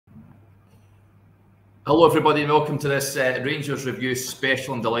Hello everybody and welcome to this Rangers Review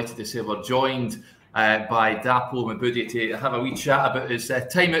special. I'm delighted to say we're joined by Dapo Mebude to have a wee chat about his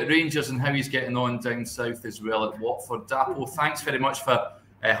time at Rangers and how he's getting on down south as well at Watford. Dapo, thanks very much for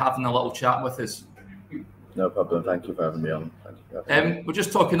having a little chat with us. No problem, thank you for having me on. We're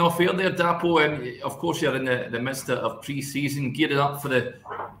just talking off air there, Dapo. Of course, you're in the midst of pre-season, gearing up for the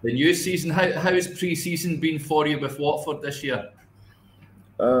new season. How's pre-season been for you with Watford this year?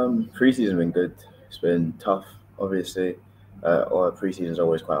 Pre-season been good. It's been tough, obviously. Or pre-season is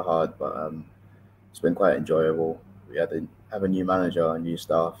always quite hard, but it's been quite enjoyable. We have a new manager, new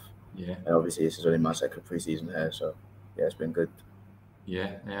staff, and obviously this is only my second pre-season here, so yeah, it's been good.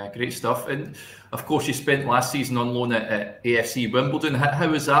 Yeah, great stuff. And of course, you spent last season on loan at AFC Wimbledon. How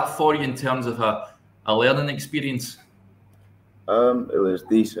was that for you in terms of a learning experience? It was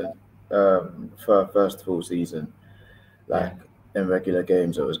decent. For our first full season, in regular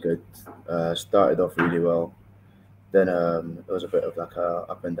games, it was good. Started off really well. Then it was a bit of like a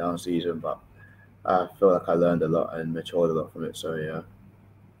up and down season, but I feel like I learned a lot and matured a lot from it. So yeah.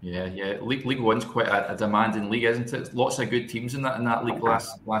 Yeah. League One's quite a demanding league, isn't it? Lots of good teams in that league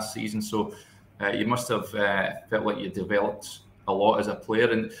last season. So you must have felt like you developed a lot as a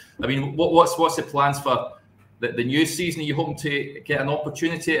player. And I mean, what's the plans for the new season? Are you hoping to get an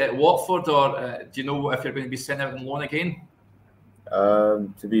opportunity at Watford, or do you know if you're going to be sent out on loan again?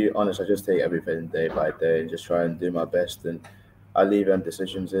 To be honest, I just take everything day by day and just try and do my best, and I leave them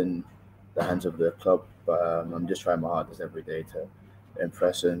decisions in the hands of the club. But I'm just trying my hardest every day to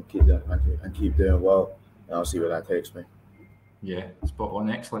impress and keep doing well, and I'll see where that takes me. Yeah, spot on,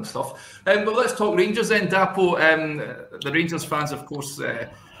 excellent stuff. But let's talk Rangers then, Dapo. The Rangers fans, of course,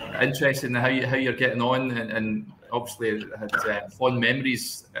 interested in how you're getting on, and obviously had fond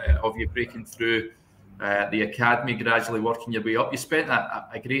memories of you breaking through the academy, gradually working your way up. You spent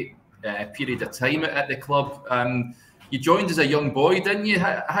a great period of time at the club. You joined as a young boy, didn't you?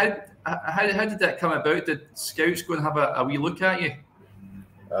 How did that come about? Did scouts go and have a wee look at you?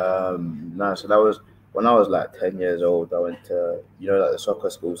 No, so that was when I was like 10 years old. I went to, like the soccer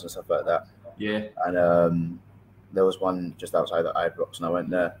schools and stuff like that. Yeah. And there was one just outside of Ibrox, and I went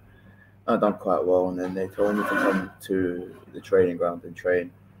there. And I done quite well, and then they told me to come to the training ground and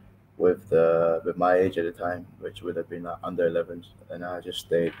train with my age at the time, which would have been like under 11s, and I just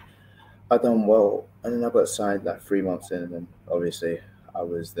stayed. I done well, and then I got signed like 3 months in, and then obviously I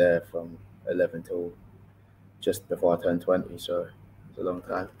was there from 11 till just before I turned 20, so it's a long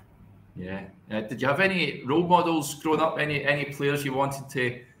time. Yeah. Did you have any role models growing up? Any players you wanted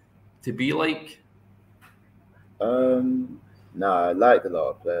to be like? No, I liked a lot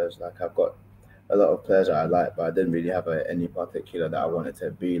of players. Like I've got a lot of players that I like, but I didn't really have any particular that I wanted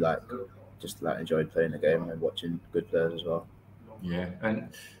to be like. Just like enjoyed playing the game and watching good players as well. Yeah, and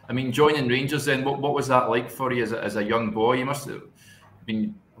I mean, joining Rangers then, what was that like for you as a young boy? You must have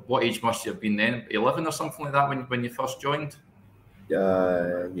been, what age must you have been then? 11 or something like that when you first joined?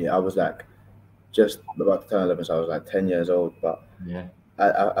 Yeah, I was like just about to turn 11, so I was like 10 years old. But yeah,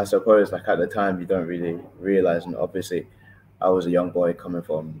 I suppose like at the time you don't really realize, and obviously I was a young boy coming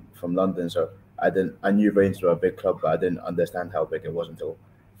from London, so I knew Rangers were a big club, but I didn't understand how big it was until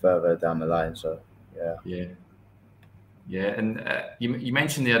further down the line. So yeah. And you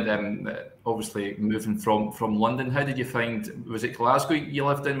mentioned there obviously moving from London. How did you find? Was it Glasgow you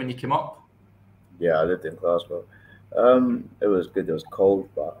lived in when you came up? Yeah, I lived in Glasgow. It was good. It was cold,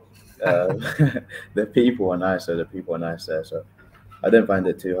 but the people were nice. So the people were nice there. So I didn't find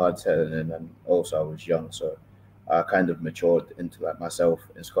it too hard settling in, and also I was young, so I kind of matured into like myself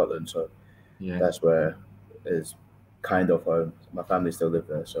in Scotland. So that's where is kind of home. My family still live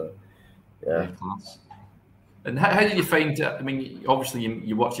there, so yeah. And how did you find it? I mean, obviously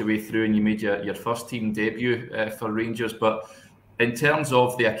you worked your way through and you made your first team debut for Rangers, but in terms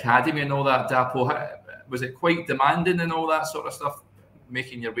of the academy and all that, Dapo, was it quite demanding and all that sort of stuff,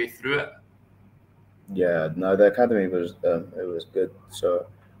 making your way through it? Yeah, no, the academy was it was good. So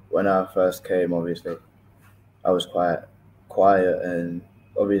when I first came, obviously I was quite quiet, and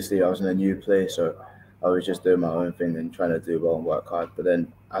obviously I was in a new place, so I was just doing my own thing and trying to do well and work hard. But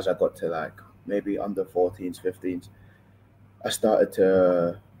then as I got to like maybe under 14s, 15s, I started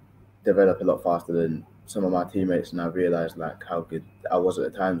to develop a lot faster than some of my teammates, and I realized like how good I was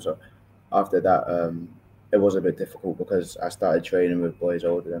at the time. So after that, it was a bit difficult because I started training with boys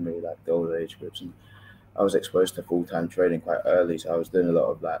older than me, like the older age groups, and I was exposed to full-time training quite early. So I was doing a lot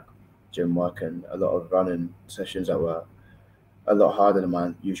of like gym work and a lot of running sessions that were a lot harder than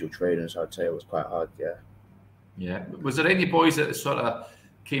my usual training. So I'd say it was quite hard. Yeah. Was there any boys that sort of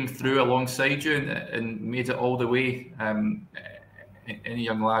came through alongside you and made it all the way any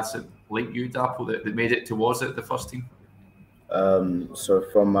young lads that like you, Dapo, that made it towards the first team? So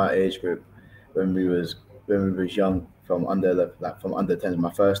from my age group, when we was young, from under 10s,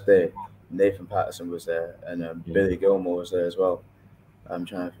 my first day, Nathan Patterson was there, and Billy Gilmore was there as well. I'm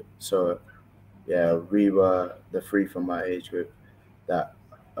trying to. So yeah, we were the three from my age group that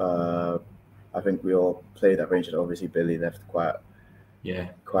I think we all played at Rangers. Obviously, Billy left quite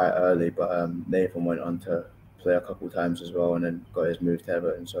early, but Nathan went on to play a couple times as well, and then got his move to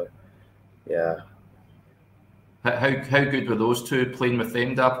Everton. So yeah. How good were those two playing with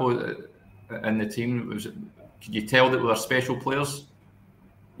them, Dapo, in the team? Could you tell that we were special players?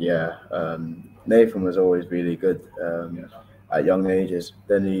 Yeah, Nathan was always really good at young ages.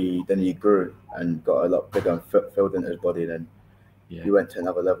 Then he grew and got a lot bigger and filled in his body. Then he went to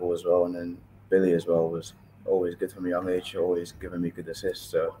another level as well. And then Billy as well was always good from a young age, always giving me good assists.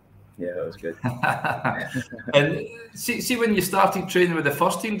 So yeah, that was good. And see, when you started training with the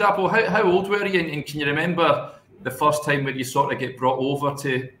first team, Dapo, how old were you? And can you remember the first time when you sort of get brought over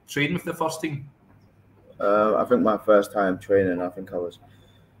to train with the first team? I think my first time training, I think I was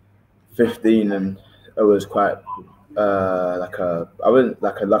 15, and it was quite I wasn't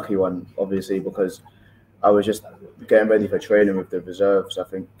like a lucky one, obviously, because I was just getting ready for training with the reserves, I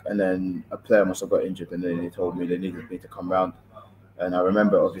think, and then a player must have got injured, and then they told me they needed me to come round. And I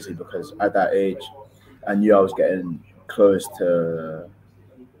remember, obviously, because at that age, I knew I was getting close to,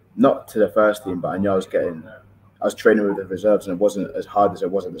 not to the first team, but I knew I was training with the reserves, and it wasn't as hard as it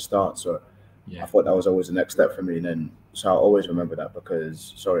was at the start. So I thought that was always the next step for me. And then, so I'll always remember that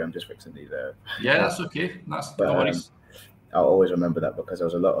because, sorry, I'm just fixing these there. Yeah, that's okay. No worries. I'll always remember that because there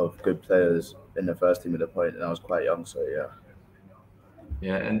was a lot of good players in the first team at the point, and I was quite young. So yeah.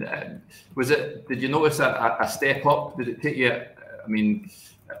 Yeah, and did you notice a step up? Did it take you? I mean,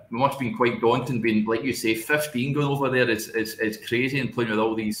 it must have been quite daunting being, like you say, 15 going over there is crazy, and playing with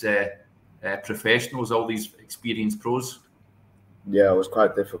all these professionals, all these experienced pros. Yeah, it was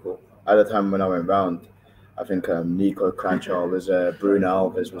quite difficult. At the time when I went round, I think Nico Cranchar was Bruno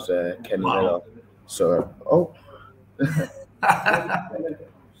Alves was Kenny Miller. So,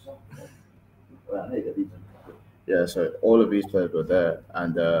 yeah, so all of these players were there,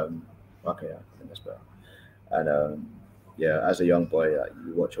 and okay, I think that's better. And yeah, as a young boy, like,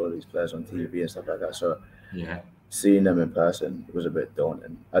 you watch all these players on TV and stuff like that. So seeing them in person was a bit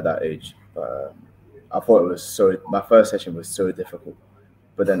daunting at that age. But I thought it was my first session was so difficult.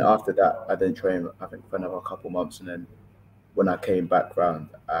 But then after that, I didn't train, I think, for another couple months. And then when I came back round,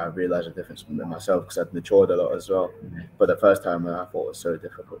 I realised the difference in myself because I'd matured a lot as well. But the first time, I thought it was so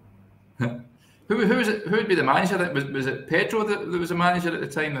difficult. Who was it? Who would be the manager? Was it Pedro that was a manager at the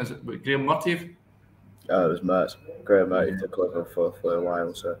time? Was it Graham Murty? It was Mert. Graham Murty took over for a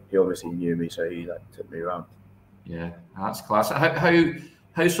while, so he obviously knew me, so he took me around. Yeah, that's class.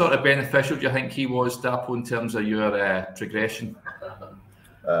 How sort of beneficial do you think he was, Dapo, in terms of your progression?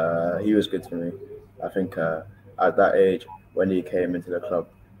 He was good to me. I think at that age, when he came into the club,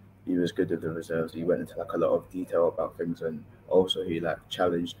 he was good with the reserves. He went into a lot of detail about things, and also he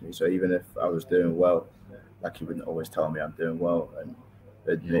challenged me. So even if I was doing well, he wouldn't always tell me I'm doing well, and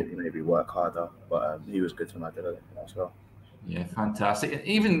maybe work harder. But he was good for my development as well. Yeah, fantastic. And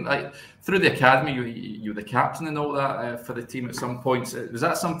even through the academy, you were the captain and all that for the team at some points. Was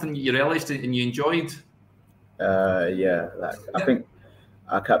that something you realised and you enjoyed? Yeah, I think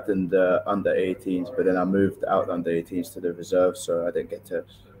I captained the under 18s, but then I moved out the under 18s to the reserves, so I didn't get to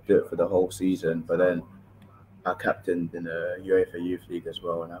do it for the whole season. But then I captained in the UEFA Youth League as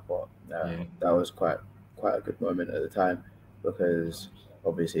well, and I thought that was quite a good moment at the time, because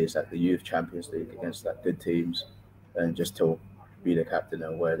obviously it's the Youth Champions League against good teams, and just to be the captain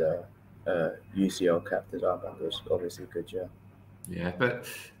and wear the UCL captain's armband was obviously good, yeah. Yeah, but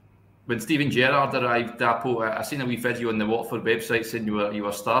when Steven Gerrard arrived, Dapo, I seen a wee video on the Watford website saying you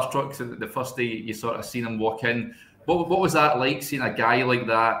were starstruck. So the first day you sort of seen him walk in, what was that like, seeing a guy like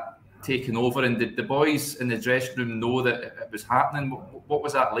that taking over? And did the boys in the dressing room know that it was happening? What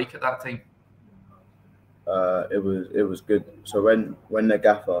was that like at that time? It was good. So when the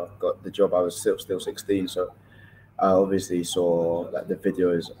gaffer got the job, I was still 16. So I obviously saw the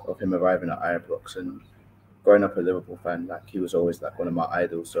videos of him arriving at Ibrox, and growing up a Liverpool fan, he was always one of my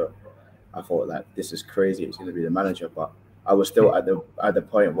idols. So I thought this is crazy. He's going to be the manager. But I was still at the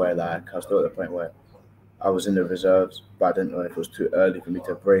point where I was in the reserves, but I didn't know if it was too early for me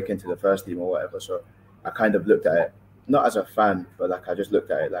to break into the first team or whatever. So I kind of looked at it not as a fan, but I just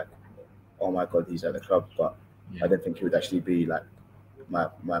looked at it oh my God, he's at the club. But I didn't think he would actually be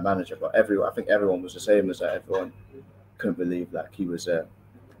my manager. But I think everyone was the same as that. Everyone couldn't believe he was there.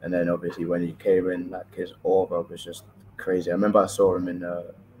 And then obviously when he came in, his aura was just crazy. I remember I saw him in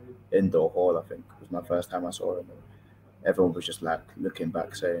indoor hall. I think it was my first time I saw him. Everyone was just like looking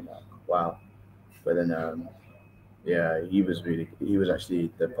back, saying, like, "Wow!" But then, yeah, he was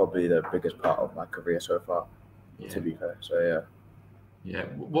actually probably the biggest part of my career so far. Yeah. To be fair, so yeah. Yeah.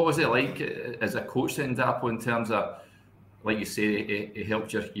 What was it like as a coach then, Dapo, in terms of, like you say, he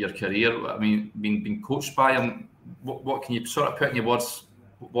helped your career? I mean, being coached by him, what can you sort of put in your words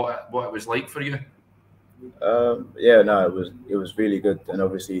what it was like for you? Yeah, no, it was really good, and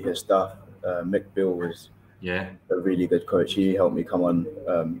obviously his staff, Mick Bill was a really good coach. He helped me come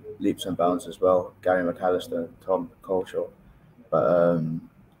on leaps and bounds as well. Gary McAllister, Tom Colshaw, but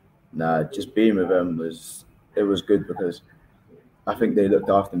nah, just being with them was good because I think they looked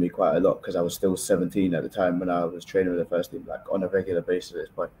after me quite a lot because I was still 17 at the time when I was training with the first team, like on a regular basis at this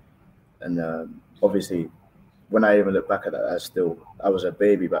point. And obviously, when I even look back at that, I was a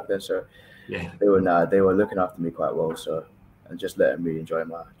baby back then. So yeah, they were looking after me quite well. So and just letting me enjoy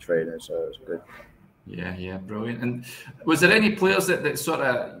my training. So it was good. Yeah, brilliant. And was there any players that sort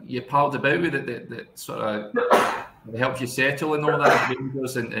of you palled about with that sort of helped you settle and all that,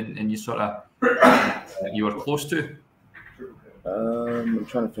 Rangers, and you sort of you were close to? I'm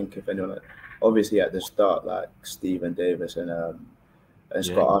trying to think if anyone. Obviously, at the start, like Stephen Davis and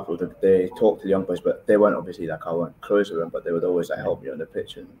Scott Arfield, they talked to the young boys, but they weren't obviously like I weren't close with them, but they would always like help me on the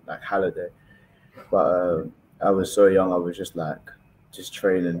pitch and like Halliday. But I was so young, I was just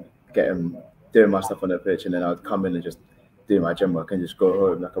training, doing my stuff on the pitch, and then I'd come in and just do my gym work and just go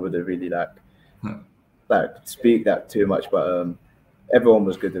home. Like I wouldn't really like speak that too much, but everyone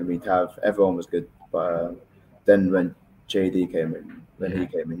was good with me. Everyone was good, but then when JD came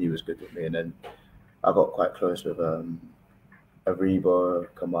in, he was good with me, and then I got quite close with Aribo,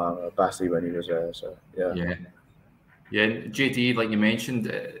 Kamara, Bassi when he was there. So yeah. JD, like you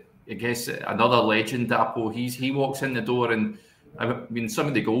mentioned, I guess another legend, Dapo. He walks in the door, and I mean some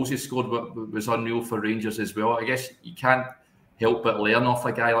of the goals he scored was unreal for Rangers as well. I guess you can't help but learn off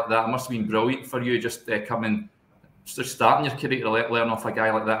a guy like that. It must have been brilliant for you just coming, just starting your career to learn off a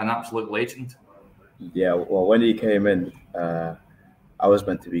guy like that, an absolute legend. Yeah, well, when he came in, I was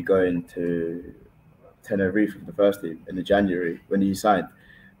meant to be going to Tenerife for the first team in January when he signed,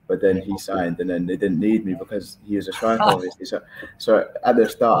 but then he signed and then they didn't need me because he was a striker, obviously. So at the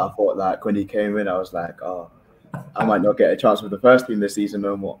start, I thought like when he came in, I was like, oh, I might not get a chance with the first team this season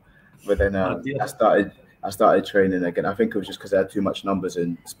no more. But then I started training again. I think it was just because I had too much numbers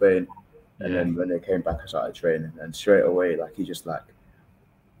in Spain, and then when they came back, I started training, and straight away, like he just like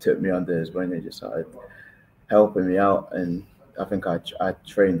took me under his wing and just started helping me out. And I think I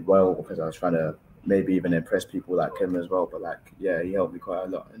trained well because I was trying to maybe even impress people like him as well. But like, yeah, he helped me quite a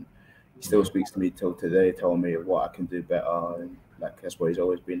lot, and he still speaks to me till today, telling me what I can do better, and like that's what he's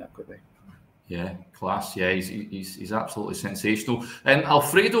always been like with me. Yeah, class. Yeah, he's absolutely sensational. And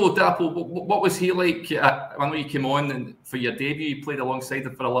Alfredo Dapo, what was he like? I know you came on and for your debut, you played alongside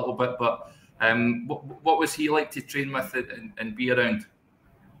him for a little bit, but what was he like to train with and be around?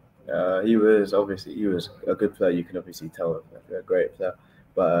 He was a good player. You can obviously tell a great player,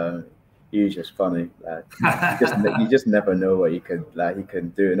 but he was just funny. Like you just never know what he can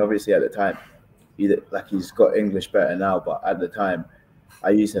do. And obviously at the time, he's got English better now, but at the time, I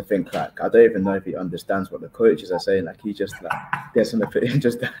used to think like I don't even know if he understands what the coaches are saying. Like he just like gets on the pitch and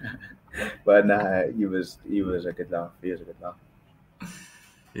just. But nah, he was a good laugh. He was a good laugh.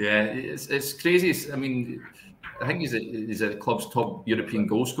 Yeah, it's crazy. I mean, I think he's a club's top European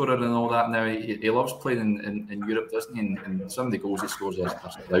goal scorer and all that now. He loves playing in Europe, doesn't he? And some of the goals he scores are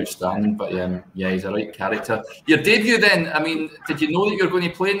outstanding. But yeah, he's a right character. Your debut then, I mean, did you know that you were going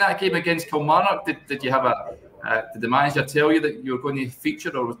to play in that game against Kilmarnock? Did you have did the manager tell you that you were going to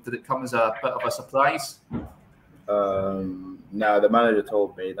feature, or did it come as a bit of a surprise? No, the manager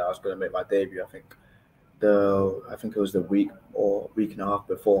told me that I was going to make my debut. I think it was the week and a half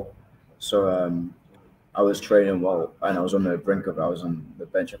before. So I was training well, and I was on the brink of it. I was on the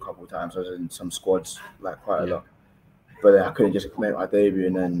bench a couple of times. I was in some squads like quite a lot, but I couldn't just make my debut.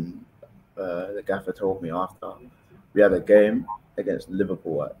 And then the gaffer told me after we had a game against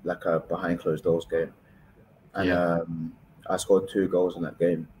Liverpool, like a behind closed doors game. And I scored 2 goals in that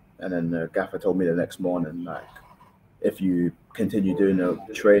game. And then the gaffer told me the next morning, like, if you continue doing the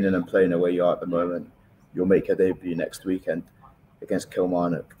training and playing the way you are at the moment, you'll make your debut next weekend against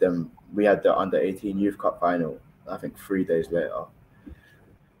Kilmarnock. Then we had the under-18 Youth Cup final, I think 3 days later.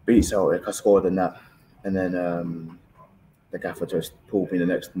 Beat Celtic, I scored in that. And then the gaffer just pulled me the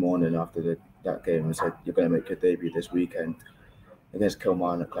next morning after that game and said, you're going to make your debut this weekend against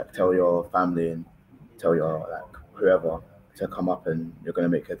Kilmarnock. Like, tell your family and tell your like whoever to come up and you're going to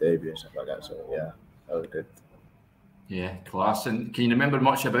make your debut and stuff like that. So yeah, that was good. Yeah, class. And can you remember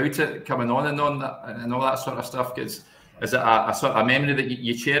much about it coming on and and all that sort of stuff? Is it a sort of memory that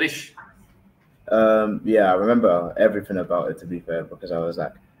you cherish? Yeah, I remember everything about it, to be fair, because I was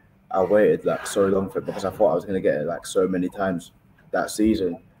like, I waited like so long for it because I thought I was gonna get it like so many times that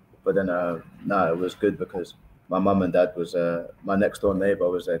season. But then no, it was good because my mum and dad was my next door neighbor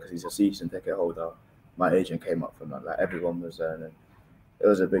was there because he's a season ticket holder. My agent came up from that, like everyone was there, and it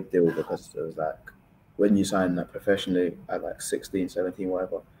was a big deal because it was like when you sign like professionally at like 16, 17,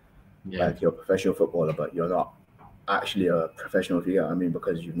 whatever, like you're a professional footballer, but you're not actually a professional, if you get what I mean,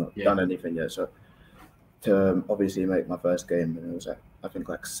 because you've not done anything yet. So to obviously make my first game, and it was like I think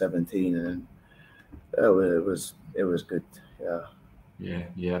like 17, and it was good.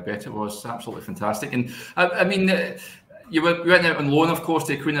 Yeah, I bet it was absolutely fantastic. And I mean, you went out on loan, of course,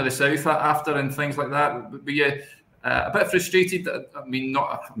 to Queen of the South after and things like that. Were you a bit frustrated? I mean,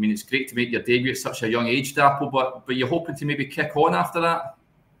 it's great to make your debut at such a young age, Dapo, but you're hoping to maybe kick on after that?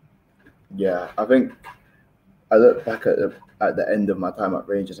 Yeah, I think I look back at the end of my time at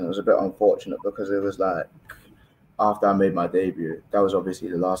Rangers, and it was a bit unfortunate because it was like after I made my debut, that was obviously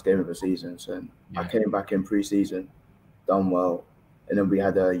the last game of the season. So I came back in pre-season, done well, and then we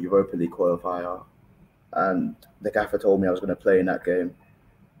had a Europa League qualifier, and the gaffer told me I was going to play in that game.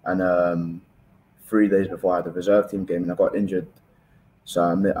 And 3 days before I had the reserve team game, and I got injured, so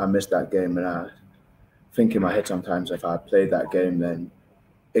I missed that game. And I think in my head sometimes if I had played that game, then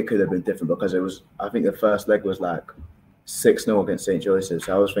it could have been different because I think the first leg was like 6-0 against St. Joseph's.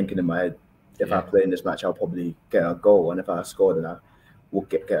 So I was thinking in my head, if I play in this match, I'll probably get a goal. And if I scored, then I will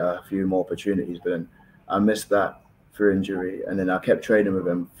get a few more opportunities. But then I missed that through injury. And then I kept training with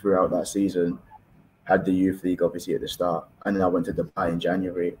him throughout that season. Had the youth league, obviously, at the start. And then I went to Dubai in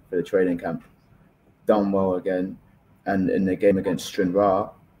January for the training camp. Done well again. And in the game against Stranraer,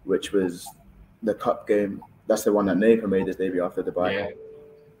 which was the cup game, that's the one that Nathan made his debut after Dubai. Yeah.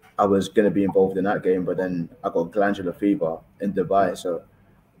 I was going to be involved in that game, but then I got glandular fever in Dubai. So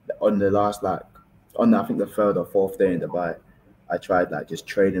on the last, I think the 3rd or 4th day in Dubai, I tried just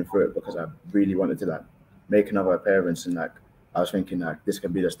training through it because I really wanted to make another appearance. And I was thinking this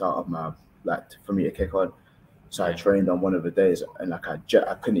could be the start of my, for me to kick on. So I trained on one of the days, and I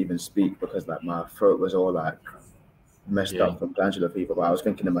couldn't even speak because my throat was all messed up from glandular fever. But I was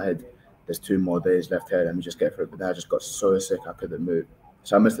thinking in my head, there's 2 more days left here, let me just get through it. But then I just got so sick I couldn't move.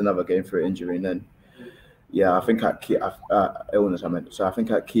 So I missed another game for injury, and then, I think at illness. So I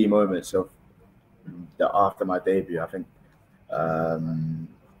think at key moments of after my debut, I think it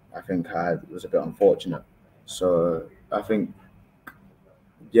was a bit unfortunate. So I think,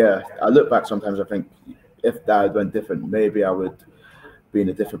 I look back sometimes. I think if that had went different, maybe I would be in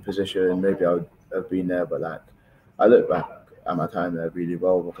a different position. Maybe I would have been there. But I look back at my time there really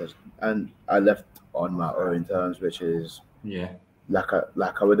well and I left on my own terms, which is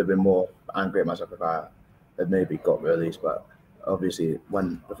I would have been more angry at myself if I had maybe got released. But obviously,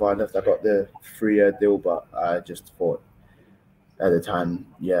 before I left, I got the 3-year deal. But I just thought at the time,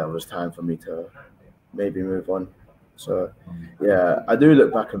 it was time for me to maybe move on. So I do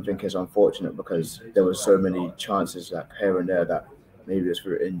look back and think it's unfortunate because there were so many chances here and there that maybe it's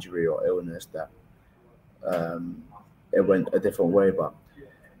through injury or illness that it went a different way. But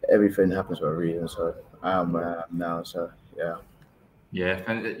everything happens for a reason. So I am where I am now. So Yeah,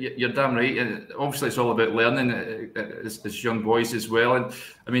 and you're damn right. And obviously, it's all about learning as young boys as well. And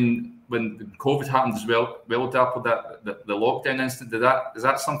I mean, when COVID happened as well, Dapo, the lockdown incident, is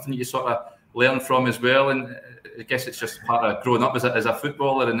that something you sort of learn from as well? And I guess it's just part of growing up as a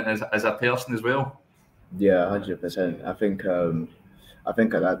footballer and as a person as well. Yeah, 100%. I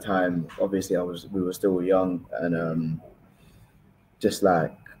think at that time, obviously, we were still young, and there's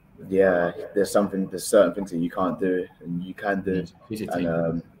certain things that you can't do and you can do,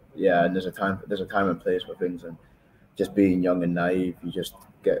 and there's a time and place for things, and just being young and naive,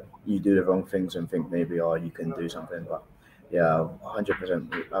 you do the wrong things and think maybe you can do something. But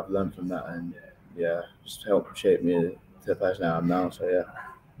 100%, I've learned from that, and just helped shape me to the person I am now. So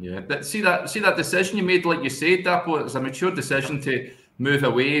see that decision you made, like you said, Dapo, it's a mature decision to move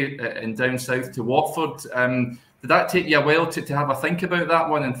away and down south to Watford. Did that take you a while to have a think about that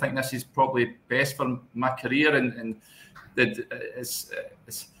one and think this is probably best for my career? And it's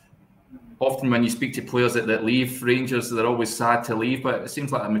often when you speak to players that leave Rangers, they're always sad to leave, but it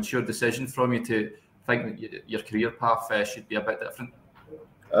seems like a mature decision from you to think that your career path should be a bit different.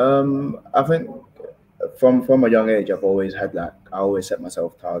 I think from a young age, I've always had I always set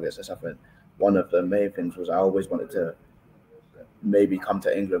myself targets or something. One of the main things was I always wanted to maybe come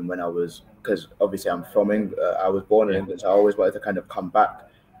to England because obviously I'm from England. I was born in England, so I always wanted to kind of come back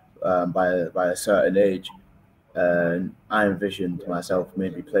by a certain age. And I envisioned myself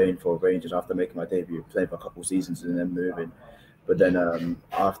maybe playing for Rangers after making my debut, playing for a couple of seasons and then moving. But then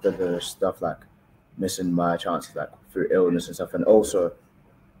after the stuff like missing my chances like through illness and stuff, and also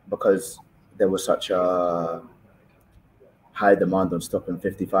because there was such a high demand on stopping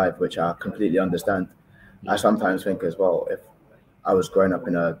 55, which I completely understand. I sometimes think as well, if I was growing up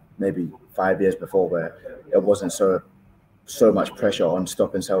in a maybe 5 years before where it wasn't so much pressure on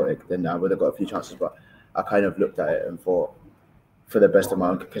stopping Celtic, then I would have got a few chances. But I kind of looked at it and thought, for the best of my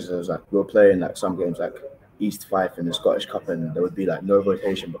own, because it was like we were playing like some games like East Fife in the Scottish Cup, and there would be like no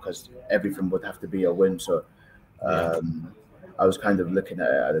rotation because everything would have to be a win. So I was kind of looking at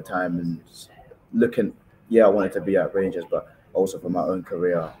it at the time and looking, I wanted to be at Rangers, but also for my own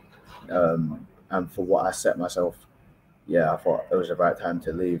career and for what I set myself. I thought it was the right time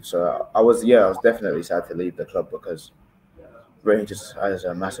to leave. So I was definitely sad to leave the club because Rangers is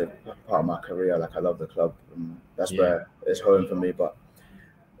a massive part of my career. Like I love the club, and that's where it's home for me. But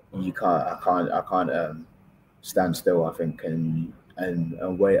I can't stand still. I think and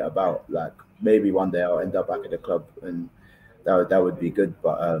wait about like maybe one day I'll end up back at the club, and that would be good.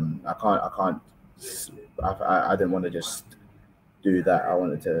 But I didn't want to just do that. I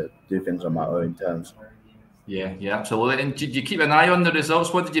wanted to do things on my own terms. Yeah, absolutely. And did you keep an eye on the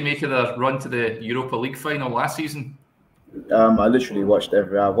results? What did you make of the run to the Europa League final last season? I literally watched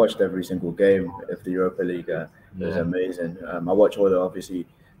every single game of the Europa League. It was amazing. I watch all obviously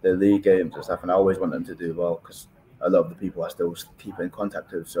the league games and stuff, and I always want them to do well because a lot of the people I still keep in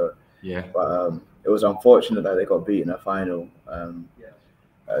contact with. So but it was unfortunate that they got beat in a final.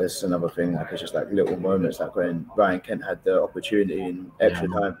 It's another thing. Like it's just like little moments, like when Ryan Kent had the opportunity in extra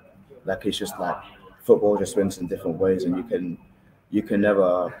time. Like it's just like football just swings in different ways, and you can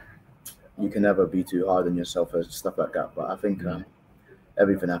never be too hard on yourself and stuff like that. But I think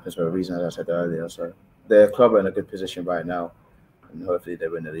everything happens for a reason, as I said earlier. So the club are in a good position right now, and hopefully they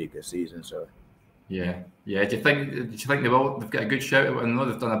win the league this season. So Do you think they will? They've got a good shout. I know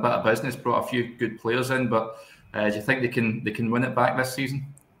they've done a bit of business, brought a few good players in, but do you think they can win it back this season?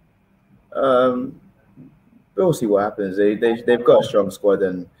 We'll see what happens. They've got a strong squad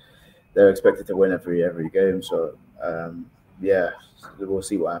and they're expected to win every game. So we'll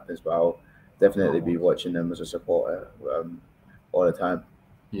see what happens. But I'll definitely be watching them as a supporter all the time.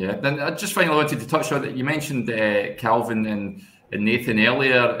 Yeah. Then I just finally wanted to touch on that. You mentioned Calvin and Nathan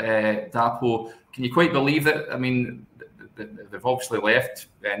earlier, Dapo. Can you quite believe that? I mean, they've obviously left.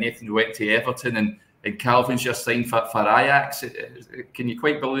 Nathan went to Everton and Calvin's just signed for Ajax. Can you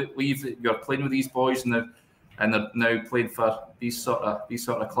quite believe that you're playing with these boys and they're now playing for these sort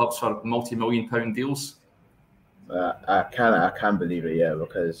of clubs for multi-million-pound deals? I can believe it,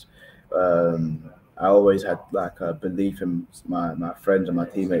 because I always had like a belief in my friends and my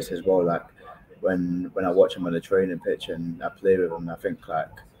teammates as well. Like when I watch them on the training pitch and I play with them, I think like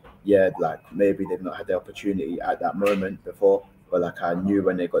maybe they've not had the opportunity at that moment before, but like I knew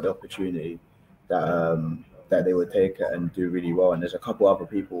when they got the opportunity that they would take it and do really well. And there's a couple other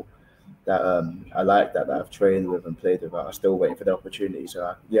people that I like that I've trained with and played with. I'm still waiting for the opportunity. So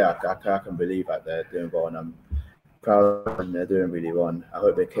I can believe that they're doing well, and I'm proud and they're doing really well. And I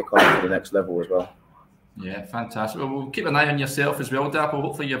hope they kick on to the next level as well. Yeah, fantastic. Well, we'll keep an eye on yourself as well, Dapo.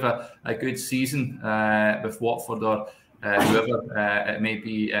 Hopefully you have a good season with Watford or whoever it may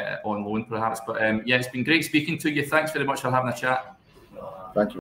be on loan perhaps. But it's been great speaking to you. Thanks very much for having a chat.